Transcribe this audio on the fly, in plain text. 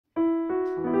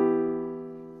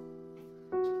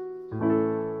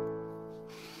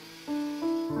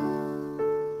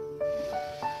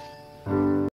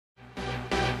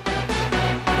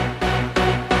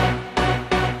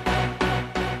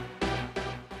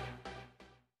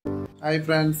Hi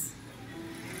friends.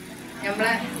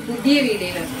 നമ്മളെ പുതിയ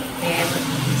വീഡിയോയിലുണ്ട്.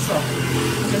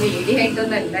 Video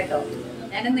ആയിട്ടൊന്നല്ല കേട്ടോ.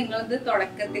 ഞാൻ നിങ്ങളത്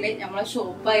തുടക്കത്തില് നമ്മളെ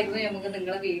ഷോപ്പായിരുന്നു നമുക്ക്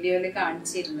നിങ്ങളെ വീഡിയോയില്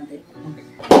കാണിച്ചിരുന്നത്.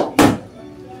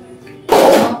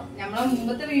 നമ്മളെ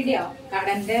മുമ്പത്തെ വീഡിയോ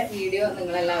കടന്റെ വീഡിയോ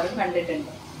നിങ്ങളെല്ലാവരും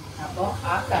കണ്ടിട്ടുണ്ട്. അപ്പൊ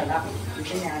ആ കട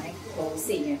ഇത് ഞാൻ ക്ലോസ്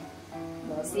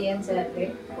ചെയ്യാൻ ചേർത്ത്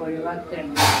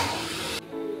ഒഴിവാക്കുന്നുണ്ട്.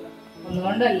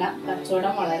 ഒന്നുകൊണ്ടല്ല,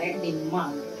 കച്ചവടം വളരെ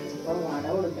ഡിമ്മാണ്. അപ്പോൾ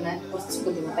വാടക കൊടുക്കുന്ന കുറച്ച്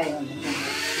ബുദ്ധിമുട്ടായി വന്നിട്ടുണ്ട്.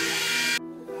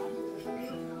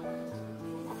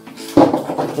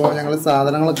 അപ്പോൾ ഞങ്ങൾ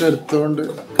സാധനങ്ങളൊക്കെ എടുത്തുകൊണ്ട്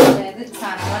അതായത്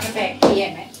സാധനങ്ങളൊക്കെ പാക്ക്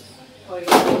ചെയ്യണേ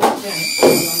ഒഴിവാക്കിയാണ്.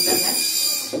 അതുകൊണ്ട് തന്നെ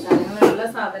സാധനങ്ങളുള്ള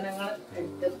സാധനങ്ങൾ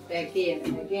എടുത്ത് പാക്ക് ചെയ്യണം.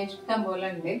 ഇതൊക്കെ ഇഷ്ടം പോലെ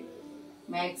ഉണ്ട്.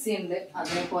 മാക്സി ഉണ്ട്,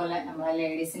 അതേപോലെ നമ്മളെ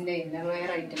ലേഡീസിന്റെ ഇന്നർ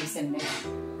വെയർ ഐറ്റംസ് ഉണ്ട്,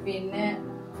 പിന്നെ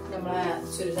നമ്മളെ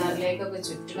ചുരിദാറിലേക്കൊക്കെ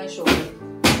ചുറ്റുന്ന ഷോൾ,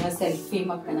 നമ്മളെ സെൽഫി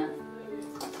മക്കന,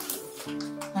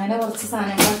 അങ്ങനെ കുറച്ച്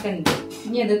സാധനങ്ങളൊക്കെ ഉണ്ട്.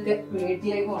 ഇനി അതൊക്കെ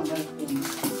വീട്ടിലേക്ക് കൊണ്ടുവയ്ക്കുന്നു.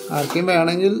 ആർക്കും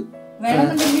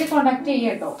വേണമെന്നുണ്ടെങ്കിൽ കോണ്ടാക്ട്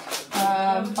ചെയ്യട്ടോ.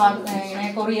 ഇങ്ങനെ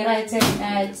കൊറിയർ അയച്ച്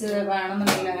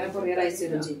വേണമെന്നുണ്ടെങ്കിൽ അങ്ങനെ കൊറിയർ അയച്ചു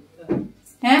തരും ചെയ്യും.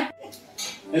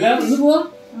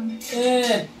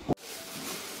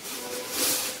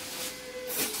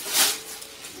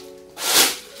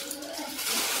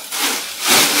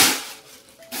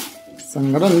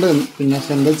 സങ്കടമുണ്ട്, പിന്നെ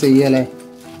എന്താ ചെയ്യല്ലേ,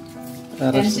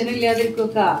 ടെൻഷൻ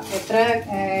ഇല്ലാതിരിക്കുക. എത്ര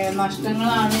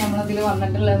നഷ്ടങ്ങളാണ് നമ്മളതിൽ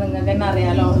വന്നിട്ടുള്ളത് നിങ്ങൾക്ക് തന്നെ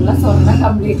അറിയാലോ. ഉള്ള സ്വർണം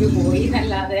കംപ്ലീറ്റ് പോയി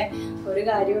എന്നല്ലാതെ ഒരു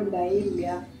കാര്യം ഉണ്ടായില്ല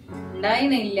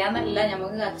എന്നല്ല.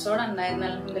 നമുക്ക് കച്ചവടം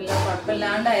ഉണ്ടായിരുന്നല്ലോ,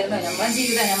 കുഴപ്പമില്ലാണ്ടായിരുന്നു നമ്മളെ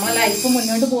ജീവിതം, നമ്മളെ ലൈഫ്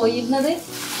മുന്നോട്ട് പോയിരുന്നത്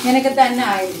ഇങ്ങനെയൊക്കെ തന്നെ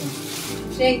ആയിരുന്നു.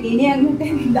 പക്ഷെ ഇനി അങ്ങോട്ട്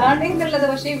എന്താണെന്നുള്ളത്,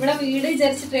 പക്ഷെ ഇവിടെ വീട്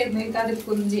വിചാരിച്ചിട്ടായിരുന്നു എനിക്ക്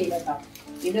അതിർക്കൊന്നും ചെയ്യില്ല കേട്ടോ.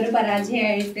 ഇതൊരു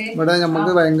പരാജയമായിട്ട് ഇവിടെ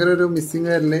നമുക്ക് ഭയങ്കര ഒരു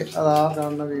മിസ്സിംഗ് വരല്. അതാ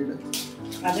കാണുന്ന വീട്,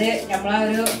 അത് നമ്മളെ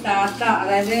ഒരു താത്ത,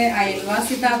 അതായത്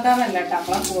അയൽവാസി താത്ത എന്നല്ല കേട്ടോ,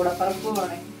 നമ്മളെ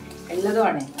കൂടപ്പറപ്പുമാണ്,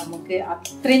 എല്ലാതുമാണ്. നമുക്ക്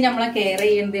അത്രയും നമ്മളെ കെയർ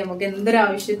ചെയ്യുന്നത്. നമുക്ക് എന്തൊരു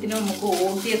ആവശ്യത്തിനും നമുക്ക്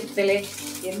ഓടി എത്തല്,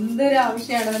 എന്തൊരു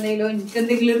ആവശ്യമാണെന്നുണ്ടെങ്കിലും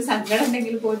എനിക്കെന്തെങ്കിലും ഒരു സങ്കടം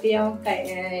ഉണ്ടെങ്കിൽ പോയിട്ട് ഞാൻ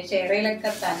ഷെയറിലൊക്കെ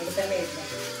എത്താനൊക്കെ തന്നെ ആയിരുന്നു.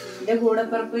 എന്റെ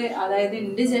കൂടപ്പറപ്പ്, അതായത്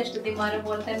എന്റെ ജ്യേഷ്ഠത്തിമാരെ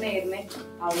പോലെ തന്നെ ആയിരുന്നു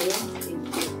അവരും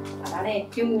എനിക്ക്. അതാണ്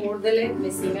ഏറ്റവും കൂടുതൽ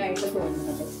മിസ്സിംഗ് ആയിട്ട്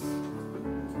തോന്നുന്നത്.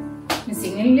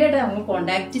 മിസ്സിംഗില്ലേട്ടാ, നമ്മൾ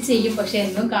കോണ്ടാക്ട് ചെയ്യും, പക്ഷെ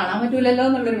എന്നും കാണാൻ പറ്റൂലല്ലോ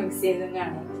എന്നുള്ളൊരു മിസ്സിംഗ്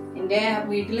ആണ്. എന്റെ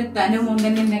വീട്ടിലെത്താനും മുമ്പ്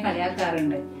തന്നെ എന്നെ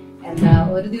കളിയാക്കാറുണ്ട്.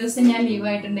 ഒരു ദിവസം ഞാൻ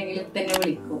ലീവായിട്ടുണ്ടെങ്കിൽ തന്നെ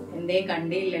വിളിക്കും, എന്തേ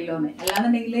കണ്ടില്ലല്ലോ എന്ന്.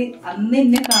 അല്ലാന്നുണ്ടെങ്കിൽ അന്ന്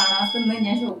എന്നെ കാണാത്തന്ന്,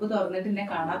 ഞാൻ ഷോപ്പ് തുറന്നിട്ട് എന്നെ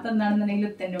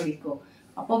കാണാത്തന്നാണെന്നുണ്ടെങ്കിൽ തന്നെ വിളിക്കും.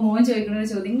 അപ്പൊ മോൻ ചോദിക്കുന്ന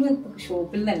ചോദ്യം,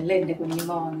 ഷോപ്പിൽ നല്ല എന്റെ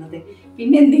കുഞ്ഞുമ്മ വന്നത്,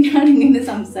 പിന്നെ എന്തിനാണ് ഇങ്ങനെ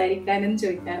സംസാരിക്കാനെന്ന്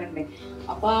ചോദിക്കാറുണ്ട്.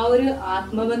 അപ്പൊ ആ ഒരു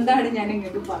ആത്മബന്ധമാണ് ഞാൻ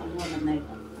ഇങ്ങോട്ട് പറഞ്ഞു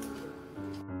നന്നായിട്ട്.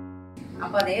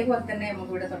 അപ്പൊ അതേപോലെ തന്നെ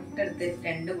നമുക്ക് ഇവിടെ തൊട്ടടുത്ത്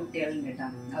 2 കുട്ടികളുണ്ട് കേട്ടോ.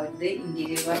 അവരുടെ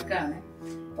ഇന്റീരിയർ വർക്കാണ്.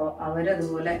 അപ്പൊ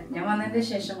അവരതുപോലെ, ഞാൻ വന്നതിന്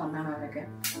ശേഷം വന്നാണ് അവരൊക്കെ.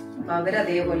 അപ്പൊ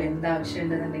അവരതേപോലെ എന്താവശ്യം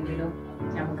ഉണ്ടെന്നുണ്ടെങ്കിലും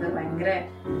നമുക്ക് ഭയങ്കര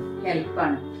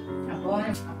ഹെൽപ്പാണ്. അപ്പൊ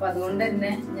അതുകൊണ്ട്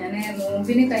തന്നെ ഞാൻ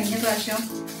നോമ്പിന് കഴിഞ്ഞ പ്രാവശ്യം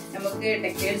നമുക്ക്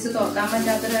ടെക്സ്റ്റൈൽസ് തുറക്കാൻ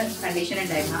പറ്റാത്തൊരു കണ്ടീഷൻ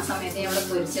ഉണ്ടായിരുന്നു. ആ സമയത്ത് ഞമ്മള്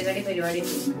പൊരിച്ചകടി പരിപാടി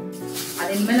ചെയ്യുന്നു.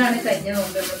 അതിന്മേലാണ് കഴിഞ്ഞ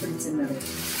നോമ്പ് നമ്മൾ പിടിച്ചിരുന്നത്.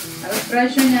 അത്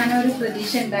ഇപ്രാവശ്യം ഞാനൊരു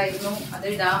പ്രതീക്ഷ ഉണ്ടായിരുന്നു അത്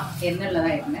ഇടാം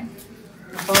എന്നുള്ളതായിരുന്നു.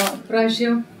 അപ്പൊ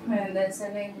ഇപ്രാവശ്യം എന്താ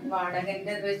വെച്ചാല്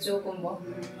വാടകന്റെ ഇത് വെച്ച് നോക്കുമ്പോ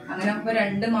അങ്ങനെ ഇപ്പൊ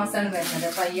 2 മാസമാണ് വരുന്നത്.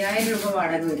 അപ്പൊ 5000 രൂപ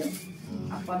വാടക വരും.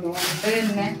 അപ്പൊ അതുകൊണ്ട്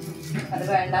തന്നെ അത്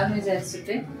വേണ്ടാന്ന്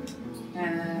വിചാരിച്ചിട്ട്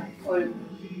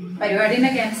പരിപാടിനെ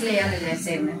ക്യാൻസൽ ചെയ്യാന്ന്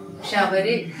വിചാരിച്ചായിരുന്നു. പക്ഷെ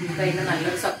അവര് കയ്യിൽ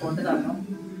നല്ലൊരു സപ്പോർട്ട് തന്നു.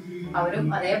 അവരും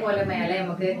അതേപോലെ മേലെ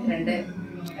നമുക്ക് 2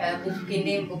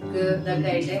 ബുക്കിന്റെയും ബുക്ക് ഇതൊക്കെ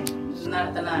ആയിട്ട്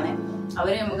നടത്തുന്നതാണ്.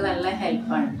 അവര് നമുക്ക് നല്ല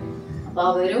ഹെൽപ്പാണ്. അപ്പൊ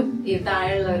അവരും ഈ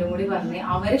താഴെയുള്ളവരും കൂടി പറഞ്ഞ്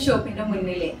അവരെ ഷോപ്പിന്റെ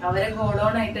മുന്നില് അവരെ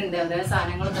ഗോഡൌൺ ആയിട്ടുണ്ട്, അവരെ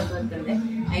സാധനങ്ങളൊക്കെ വെക്കുന്നുണ്ട്.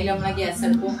 അതിൽ നമ്മളെ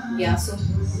ഗ്യാസും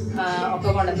ഒക്കെ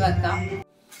കൊണ്ടുവന്ന് വെക്കാം.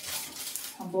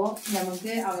 അപ്പോ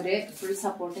നമുക്ക് അവര് ഫുൾ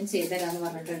സപ്പോർട്ടും ചെയ്തുതരാന്ന്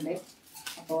പറഞ്ഞിട്ടുണ്ട്.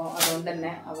 അപ്പോ അതുകൊണ്ട്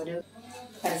തന്നെ അവര്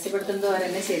പരസ്യപ്പെടുത്തുന്നത്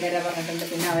അവരെന്നെ ചെയ്തുതരാൻ പറഞ്ഞിട്ടുണ്ട്.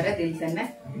 പിന്നെ അവരതിൽ തന്നെ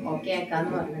ഓക്കെ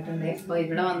ആക്കാന്ന് പറഞ്ഞിട്ടുണ്ട്. അപ്പൊ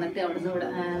ഇവിടെ വന്നിട്ട് അവിടുന്ന് ഇവിടെ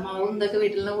മാവും ഇതൊക്കെ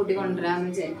വീട്ടിൽ നിന്ന് കൂട്ടി കൊണ്ടുവരാന്ന്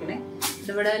വിചാരിക്കണേ.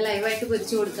 ഇതിവിടെ ലൈവായിട്ട്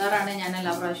പൊരിച്ചു കൊടുക്കാറാണ് ഞാൻ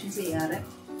എല്ലാ പ്രാവശ്യം ചെയ്യാറ്.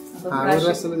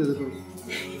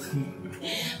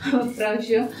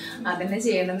 പ്രാവശ്യം അതന്നെ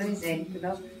ചെയ്യണമെന്ന്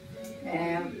വിചാരിക്കുന്നു.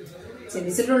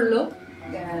 ചിന്തിച്ചിട്ടുള്ളൂ,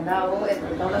 ഇതാവോ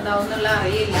എത്രത്തോളം ഇതാവും എന്നുള്ള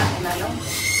അറിയില്ല. എന്നാലും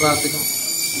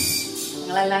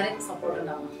നിങ്ങളെല്ലാരും സപ്പോർട്ട്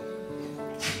ഉണ്ടാവണം.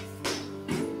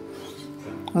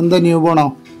 എന്താ ന്യൂ ബോണോ?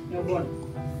 ന്യൂ ബോൺ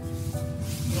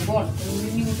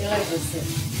കുട്ടികളെ ഡ്രസ്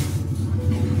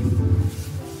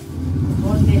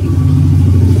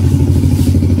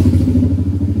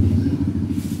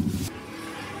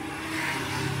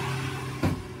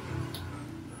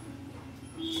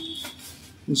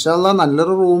ഇൻഷാല്ലാ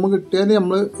നല്ലൊരു റൂം കിട്ടിയാൽ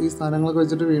നമ്മൾ ഈ സാധനങ്ങളൊക്കെ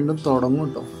വെച്ചിട്ട് വീണ്ടും തുടങ്ങും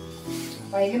കേട്ടോ.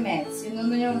 അതിൽ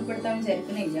മാക്സിമം ഞാൻ ഉൾപ്പെടുത്താൻ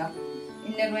വിചാരിക്കുന്നില്ല.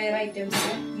 Innerwear items,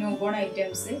 newborn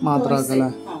items, മാത്രാക്കല്ലേ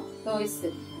toys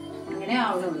അങ്ങനെ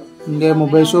ആവണുള്ളൂ. എന്റെ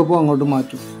മൊബൈൽ ഷോപ്പും അങ്ങോട്ട്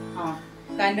മാറ്റും.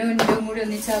 കണ്ടും ഇൻഡും കൂടി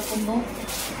ഒന്നിച്ചാക്കുമ്പോ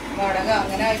വാടക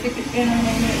അങ്ങനെ ആയിട്ട്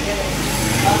കിട്ടണമെന്നുണ്ടെങ്കിൽ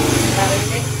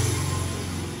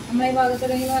നമ്മളെ ഈ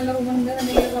ഭാഗത്തുണ്ടെങ്കിൽ നല്ല റൂമുണ്ട്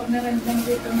എന്തെങ്കിലും കുറഞ്ഞ റെന്റ്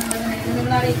നമുക്ക് കിട്ടുന്നുണ്ടെന്നുണ്ടെങ്കിൽ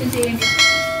നിങ്ങൾ അറിയിക്കും ചെയ്യേണ്ടി.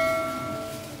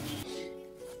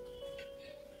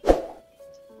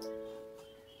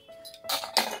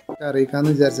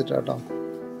 അറിയിക്കാന്ന് വിചാരിച്ചിട്ടാട്ടോ.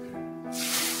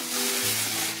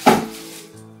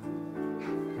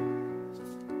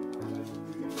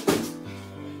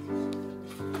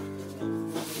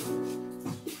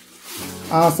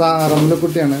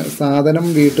 റംലക്കുട്ടിയാണ്. സാധനം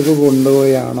വീട്ടിലേക്ക്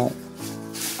കൊണ്ടുപോയാണോ?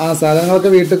 സാധനങ്ങളൊക്കെ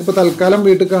വീട്ടിൽ ഇപ്പോൾ തൽക്കാലം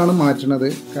വീട്ടിലേക്കാണ് മാറ്റണത്.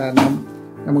 കാരണം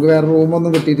നമുക്ക് വേറെ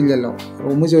റൂമൊന്നും കിട്ടിയിട്ടില്ലല്ലോ.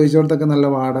 റൂം ചോദിച്ചിടത്തൊക്കെ നല്ല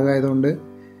വാടക ആയതുകൊണ്ട്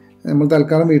നമ്മൾ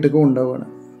തൽക്കാലം വീട്ടിലേക്ക് കൊണ്ടുപോവാണ്.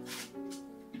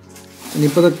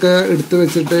 ഇനിയിപ്പോൾ ഇതൊക്കെ എടുത്ത്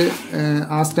വെച്ചിട്ട്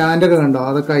ആ സ്റ്റാൻഡൊക്കെ കണ്ടോ,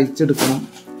 അതൊക്കെ അയച്ചെടുക്കണം.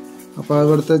 അപ്പോൾ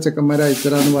ഇവിടുത്തെ ചെക്കന്മാരെ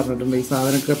അയച്ചതാന്ന് പറഞ്ഞിട്ടുണ്ട്. ഈ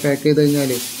സാധനമൊക്കെ പാക്ക് ചെയ്ത്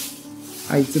കഴിഞ്ഞാൽ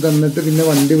അയച്ച് തന്നിട്ട് പിന്നെ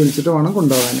വണ്ടി വിളിച്ചിട്ട് വേണം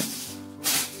കൊണ്ടുപോകാൻ.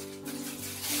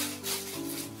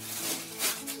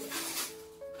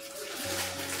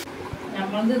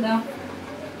 നമ്മളിതാ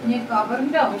ഇനി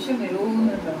കവറിന്റെ ആവശ്യം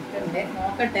വരുമോന്നുണ്ടോ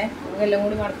നോക്കട്ടെ. നമുക്കെല്ലാം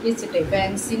കൂടി മടക്കി വെച്ചിട്ടേ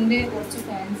ഫാൻസിന്റെ കുറച്ച്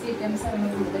ഫാൻസി ഐറ്റംസ് ആണ്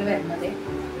കൂടുതൽ വരുന്നത്.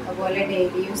 അതുപോലെ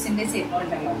ഡെയിലി യൂസിന്റെ സെറ്റ്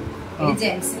ഉണ്ടല്ലോ, ഇത്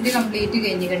ജെൻസിന്റെ കംപ്ലീറ്റ്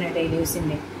കഴിഞ്ഞിട്ടുണ്ട്. ഡെയിലി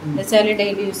യൂസിന്റെ എന്താ വെച്ചാൽ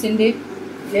ഡെയിലി യൂസിന്റെ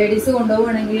ലേഡീസ്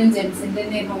കൊണ്ടുപോകണമെങ്കിലും ജെൻസിന്റെ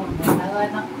തന്നെ കൊണ്ടുപോകണം. അത്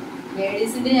കാരണം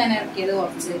ലേഡീസിന്റെ ഞാൻ ഇറക്കിയത്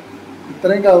കുറച്ച്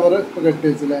ഇത്രയും കവർ കെട്ടി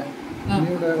വെച്ചില്ലേ.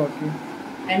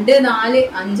 2, 4,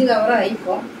 5 കവറായി.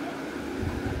 ഇപ്പൊ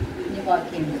ഇനി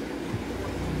ബാക്കിയുണ്ട്.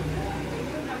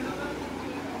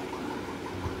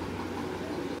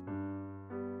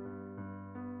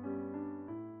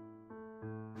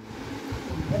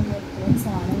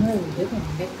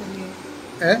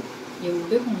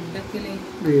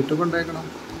 വീട്ടിൽ കൊണ്ടേക്കണം.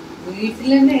 വീട്ടിൽ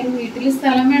തന്നെ, വീട്ടില്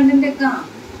സ്ഥലം വേണ്ടേ. എന്താ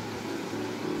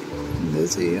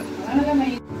ചെയ്യാ?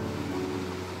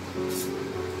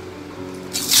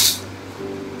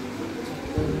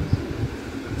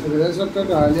 ഏകദേശമൊക്കെ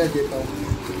കാലിയാക്കിട്ടോ,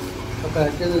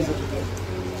 പാക്ക് ചെയ്ത് വെച്ചിട്ടുണ്ട്.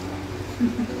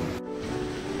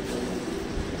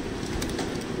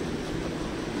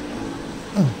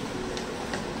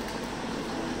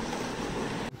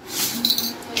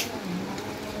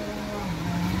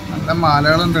 നല്ല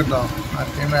മാലകളുണ്ട് കേട്ടോ.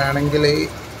 ആർക്കും വേണമെങ്കിൽ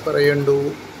പറയണ്ടു.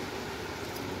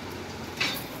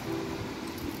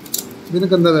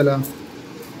 ഇതിനൊക്കെ എന്താ വില?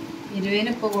 20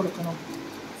 ഇപ്പൊ കൊടുക്കണം.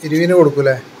 20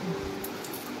 കൊടുക്കൂലേ?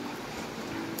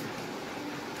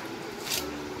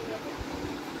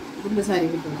 സാരി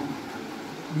കിട്ടും.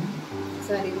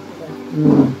 സാരി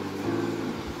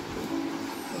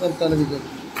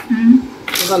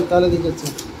തൽക്കാലം തികച്ചു.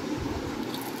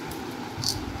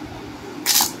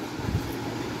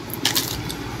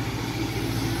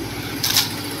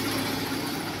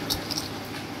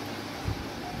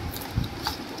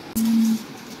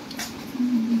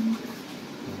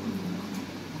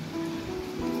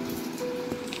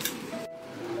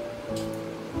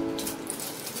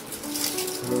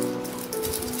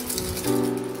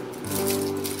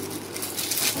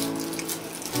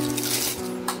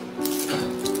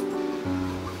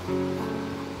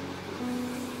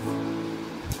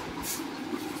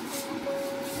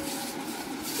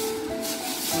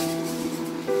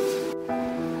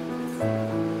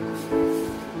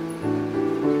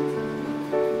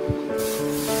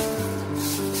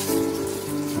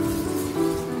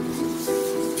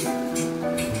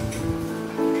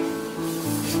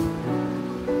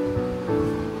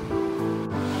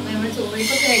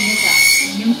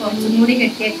 കുറച്ചും കൂടി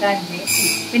കെട്ടിയേക്കാറുണ്ട്.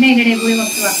 പിന്നെ അതിൻ്റെ ഇടയിൽ കൂടി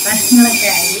കുറച്ച് വർത്തമാനങ്ങളൊക്കെ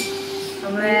ആയി.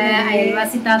 നമ്മളെ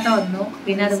അയൽവാസി താത്ത വന്നു.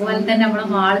 പിന്നെ അതുപോലെ തന്നെ നമ്മളെ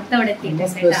മാളത്തെ അവിടെ എത്തി.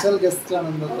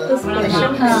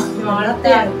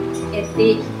 മാളത്തെ എത്തി.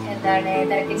 എന്താണ്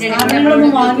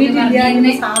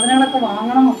സാധനങ്ങളൊക്കെ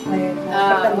വാങ്ങണം.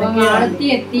 മാളത്തി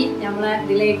എത്തി. നമ്മളെ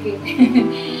ഇതിലേക്ക്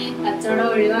കച്ചവടം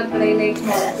ഒഴിവാക്കണയിലേക്ക്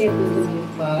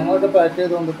മാളത്തി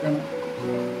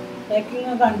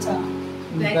പാക്കിംഗ് കാണിച്ചാ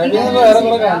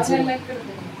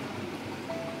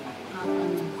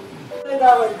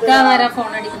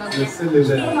ഫോൺ അടിക്കുന്നത്.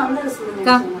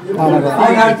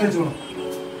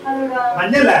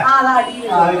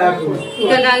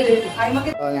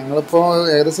 ഞങ്ങളിപ്പോ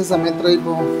ഏകദേശം സമയത്ത്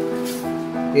ഇപ്പോ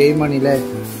 7 മണി അല്ലേ?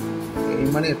 7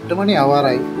 മണി 8 മണി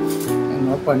ആവാറായി.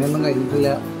 ഞങ്ങളെ പണിയൊന്നും കഴിഞ്ഞിട്ടില്ല.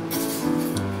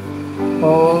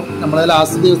 അപ്പോൾ നമ്മളെ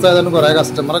ലാസ്റ്റ് ദിവസം ആയതുകൊണ്ട് കുറേ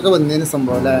കസ്റ്റമറൊക്കെ വന്നതിന്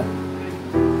സംഭവം അല്ലേ.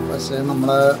 പക്ഷേ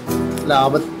നമ്മളെ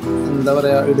ലാഭം എന്താ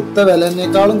പറയുക, എടുത്ത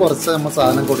വിലനേക്കാളും കുറച്ച് നമ്മൾ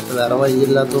സാധനം കൊടുത്തു, വേറെ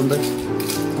വഴിയില്ലാത്തതുകൊണ്ട്.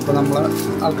 അപ്പോൾ നമ്മൾ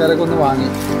ആൾക്കാരൊക്കെ ഒന്ന് വാങ്ങി.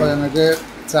 അപ്പോൾ ഞങ്ങൾക്ക്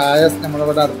ചായ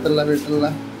നമ്മളിവിടെ അടുത്തുള്ള വീട്ടിലുള്ള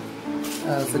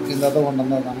സെക്കീന്താത്ത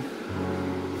കൊണ്ടുവന്നതാണ്.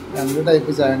 2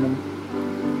 ടൈപ്പ് ചായ ഉണ്ട്.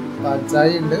 പാൽ ചായ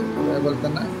ഉണ്ട്, അതേപോലെ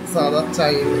തന്നെ സാധാ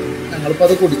ചായ ഉണ്ട്. ഞങ്ങളിപ്പോൾ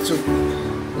അത് കുടിച്ചു.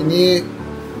 ഇനി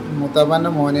മൂത്താപ്പാൻ്റെ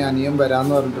മോനെ അനിയൻ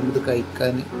വരാമെന്ന് പറഞ്ഞിട്ടുണ്ട് ഇത്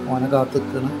കഴിക്കാൻ. മോനെ കാത്തു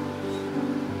നിൽക്കണം.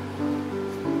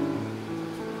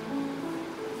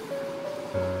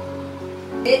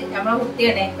 നമ്മളെ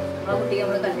കുട്ടിയാണേ, നമ്മളെ കുട്ടിക്ക്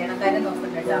നമ്മള് കല്യാണക്കാരൻ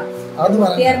നോക്കണ്ടോ. അത്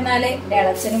കുട്ടി പറഞ്ഞാല് എന്റെ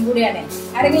ഇളച്ചനും കൂടിയാണ്.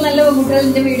 ആരെങ്കിലും നല്ല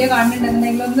പെൺകുട്ടികളുടെ വീഡിയോ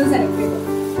കാണുന്നുണ്ടെന്നുണ്ടെങ്കിൽ ഒന്ന് സെലക്ട് ചെയ്തു.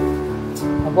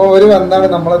 അപ്പോൾ ഒരു വന്നാണ്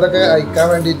നമ്മളതൊക്കെ അയക്കാൻ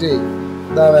വേണ്ടിയിട്ട്.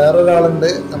 ഇതാ വേറൊരാളുണ്ട്,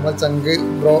 നമ്മളെ ചങ്ക്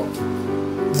ബ്രോ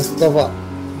മുസ്തഫ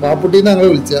ബാപ്പുട്ടീന്ന് ഞങ്ങൾ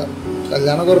വിളിച്ച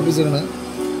കല്യാണം ഉറപ്പിച്ചിരുന്നു.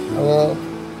 അപ്പോൾ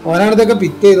ഓനാണ് ഇതൊക്കെ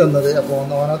പിക്ക് ചെയ്ത് തന്നത്. അപ്പോൾ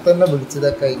ഓനെ തന്നെ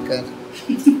വിളിച്ചതൊക്കെ അയക്കാൻ.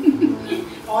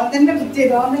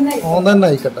 ഓൻ തന്നെ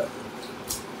അയക്കട്ടെ.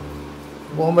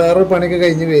 അപ്പോൾ വേറൊരു പണിയൊക്കെ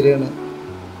കഴിഞ്ഞ് വരികയാണ്.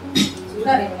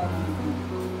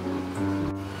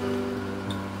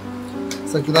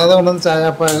 സഖിതാത കൊണ്ടുവന്ന് ചായ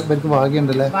ഇവർക്ക്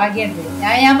ഭാഗ്യമുണ്ടല്ലേ.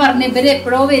 ഞാൻ പറഞ്ഞു ഇവര്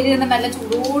എപ്പോഴോ വരിക നല്ല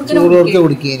ചൂടോടുത്ത്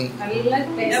കുടിക്കേനി.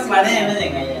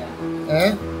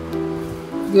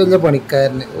 ഇത് വലിയ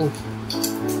പണിക്കാരന്. ഓ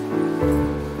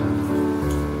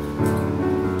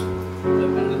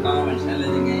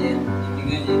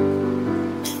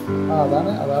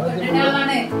അതാണ്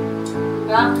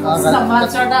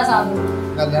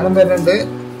കല്യാണം വരുന്നുണ്ട്.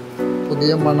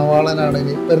 പുതിയ മണവാളനാണ്.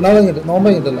 ഇനി പെരുന്നാൾ കഴിഞ്ഞിട്ട്, നോമ്പ്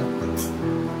കഴിഞ്ഞിട്ടല്ലേ,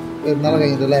 പെരുന്നാൾ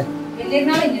കഴിഞ്ഞിട്ടല്ലേ.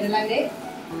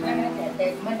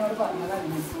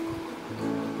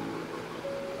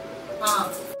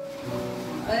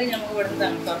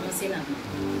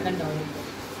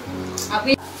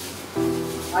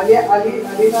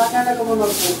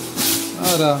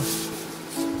 ആരാ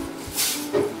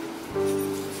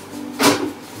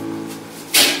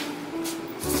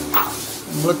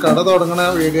നമ്മള് കട തുടങ്ങണ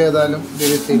വീഡിയോ ഏതായാലും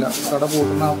ഇതിലെത്തിയില്ല. കട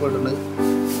പൂട്ടണ പോയിട്ടുണ്ട്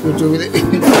യൂട്യൂബില്.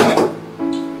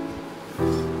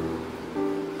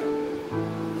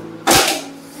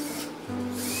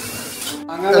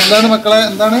 എന്താണ് മക്കളെ,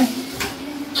 എന്താണ്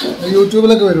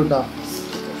യൂട്യൂബിലൊക്കെ വരും കേട്ടോ.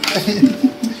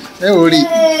 ഓടി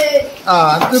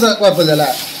അത് കുഴപ്പമില്ല അല്ലേ.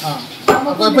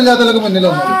 കുഴപ്പമില്ലാത്തതൊക്കെ മുന്നിൽ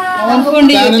വന്നു.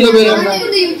 ചാനലിന്റെ പേര് പറഞ്ഞോ,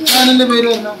 ചാനലിന്റെ പേര്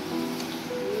പറഞ്ഞോ,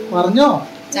 പറഞ്ഞോ.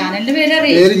 ചാനലിന്റെ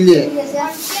പേരില്ലേ,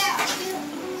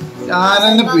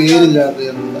 ചാനലിന്റെ പേരില്ലാത്ത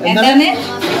എന്താണ്.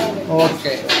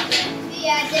 ഓക്കെ,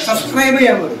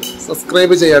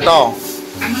 സബ്സ്ക്രൈബ് ചെയ്യാട്ടോ.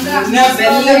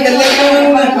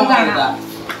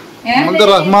 നമുക്ക്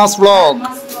റഹ്മാസ് വ്ലോഗ്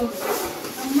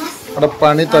അവിടെ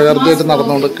പണി തകർത്തിട്ട്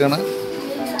നടന്നുകൊണ്ടിരിക്കുകയാണ്.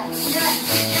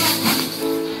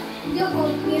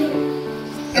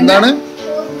 എന്താണ്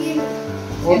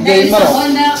ഗെയിമറോ?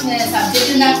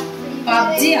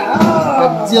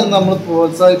 പബ്ജി ഒന്നും നമ്മൾ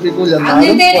പ്രോത്സാഹിപ്പിക്കൂല.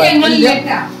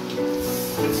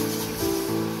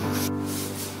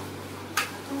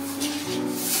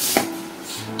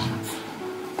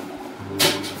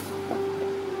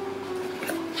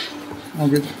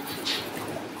 യൂട്യൂബ്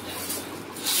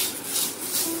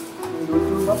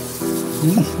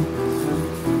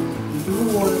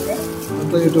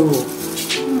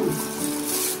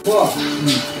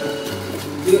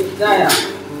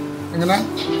എങ്ങനെ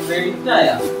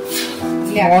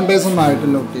മോണ്ടേഴ്സ് ഒന്നും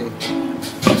ആയിട്ടില്ല കുട്ടിയെ.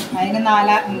 അതിന്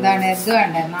എന്താണ് ഇത്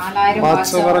വേണ്ടേ, 4000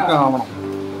 വാട്സവറൊക്കെ ആവണം.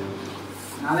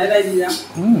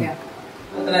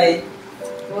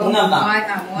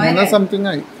 സംതിങ്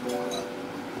ആയി.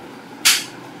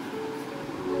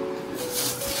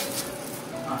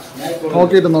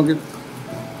 നോക്കിട്ട്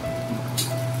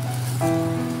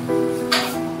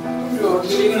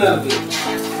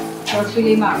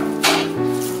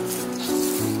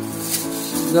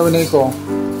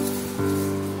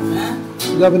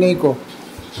അഭിനയിക്കോ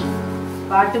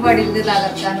പാട്ട് പാടിയിട്ട്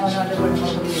തകർക്കാനോ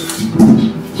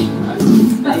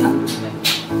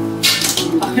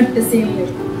പാട്ട് സീനില്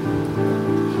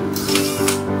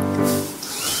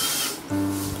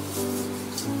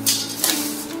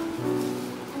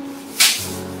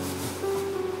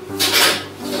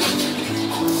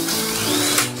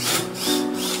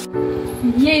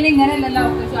ഇങ്ങനെയല്ലല്ലോ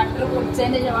ഷട്ടർ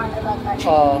പൊടിച്ചതിന്റെ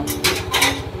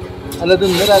അല്ലത്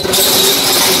ഇന്ന് രാത്രി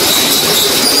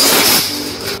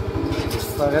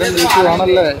പകരം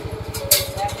വീട്ടിലാണല്ലേ.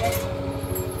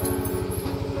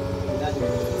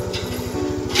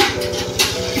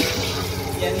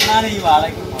 എന്നാണ് ഈ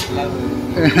വാടക